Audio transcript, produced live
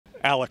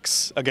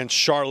Alex, against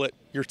Charlotte,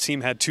 your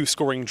team had 2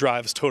 scoring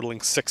drives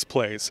totaling 6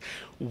 plays.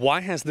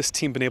 Why has this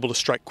team been able to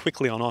strike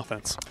quickly on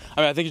offense?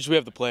 I think we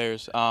have the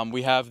players.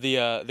 We have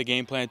the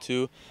game plan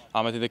too.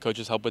 I think the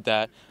coaches help with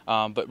that.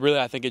 But really,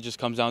 I think it just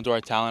comes down to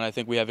our talent. I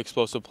think we have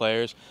explosive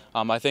players.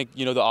 I think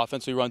the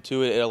offense we run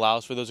too, it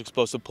allows for those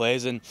explosive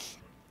plays, and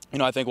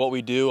I think what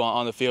we do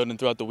on the field and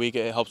throughout the week,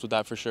 it helps with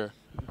that for sure.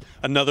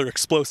 Another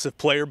explosive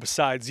player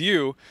besides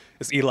you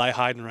is Eli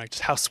Heidenreich.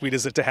 Just how sweet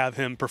is it to have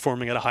him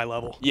performing at a high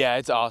level? Yeah,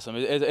 it's awesome.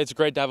 It's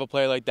great to have a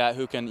player like that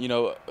who can,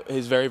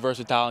 he's very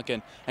versatile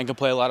and can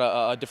play a lot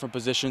of different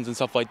positions and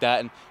stuff like that.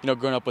 And,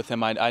 growing up with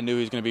him, I knew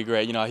he was going to be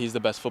great. He's the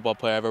best football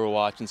player I've ever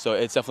watched, and so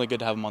it's definitely good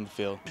to have him on the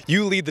field.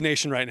 You lead the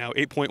nation right now,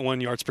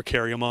 8.1 yards per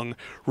carry among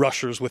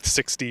rushers with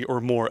 60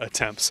 or more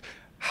attempts.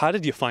 How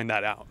did you find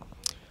that out?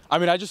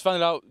 I just found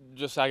it out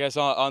I guess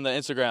on the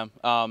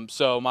Instagram.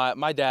 So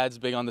my dad's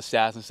big on the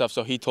stats and stuff,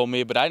 so he told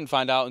me, but I didn't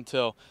find out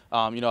until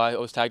I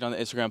was tagged on the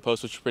Instagram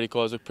post, which was pretty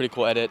cool. It was a pretty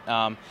cool edit.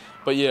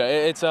 But yeah,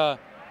 it's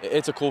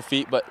a cool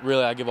feat. But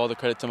really, I give all the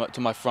credit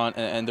to my front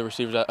and the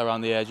receivers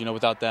around the edge.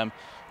 Without them,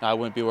 I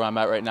wouldn't be where I'm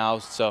at right now.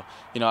 So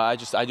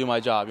I do my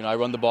job. I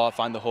run the ball,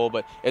 find the hole,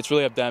 but it's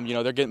really up them.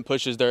 They're getting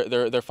pushes,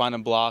 they're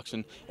finding blocks,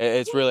 and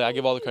it's really, I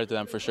give all the credit to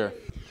them for sure.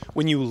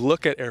 When you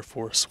look at Air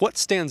Force, what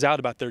stands out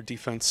about their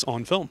defense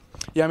on film?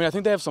 Yeah, I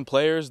think they have some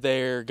players.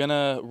 They're going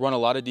to run a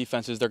lot of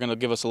defenses. They're going to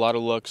give us a lot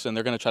of looks, and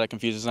they're going to try to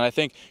confuse us. And I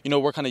think,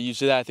 we're kind of used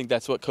to that. I think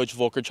that's what Coach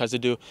Volker tries to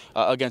do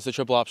against the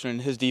triple option in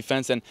his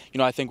defense. And,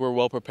 I think we're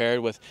well prepared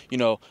with,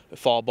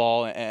 fall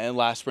ball and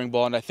last spring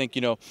ball. And I think,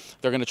 they're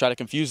going to try to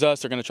confuse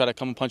us. They're going to try to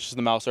come and punch us in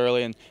the mouth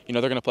early, and,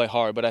 they're going to play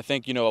hard. But I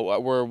think,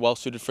 we're well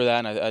suited for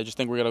that. And I just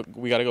think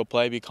we got to go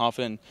play, be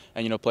confident,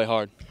 and, play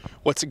hard.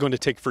 What's it going to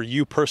take for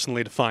you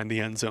personally to find the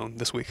end zone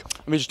this week?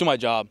 Just do my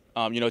job.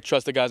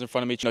 Trust the guys in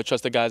front of me.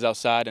 Trust the guys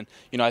outside.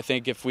 And I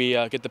think if we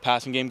get the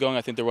passing game going,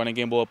 I think the running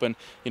game will open.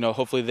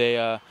 Hopefully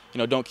they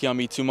don't key on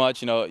me too much.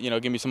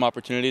 Give me some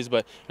opportunities.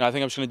 But I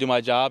think I'm just going to do my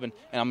job, and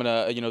I'm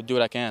going to do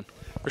what I can.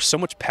 There's so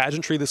much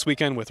pageantry this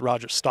weekend with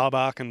Roger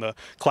Staubach and the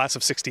class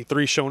of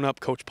 '63 showing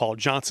up. Coach Paul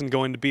Johnson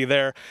going to be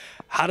there.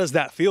 How does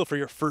that feel for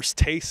your first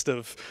taste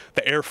of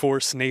the Air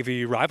Force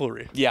Navy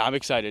rivalry? Yeah, I'm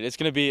excited. It's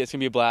gonna be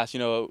a blast.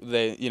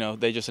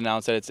 They just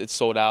announced that it's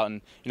sold out,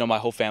 and my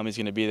whole family's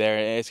gonna be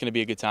there. It's gonna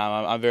be a good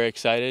time. I'm very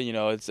excited.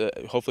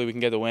 Hopefully we can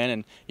get the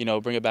win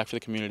and bring it back for the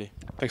community.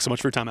 Thanks so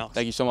much for your time, Alex.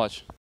 Thank you so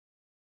much.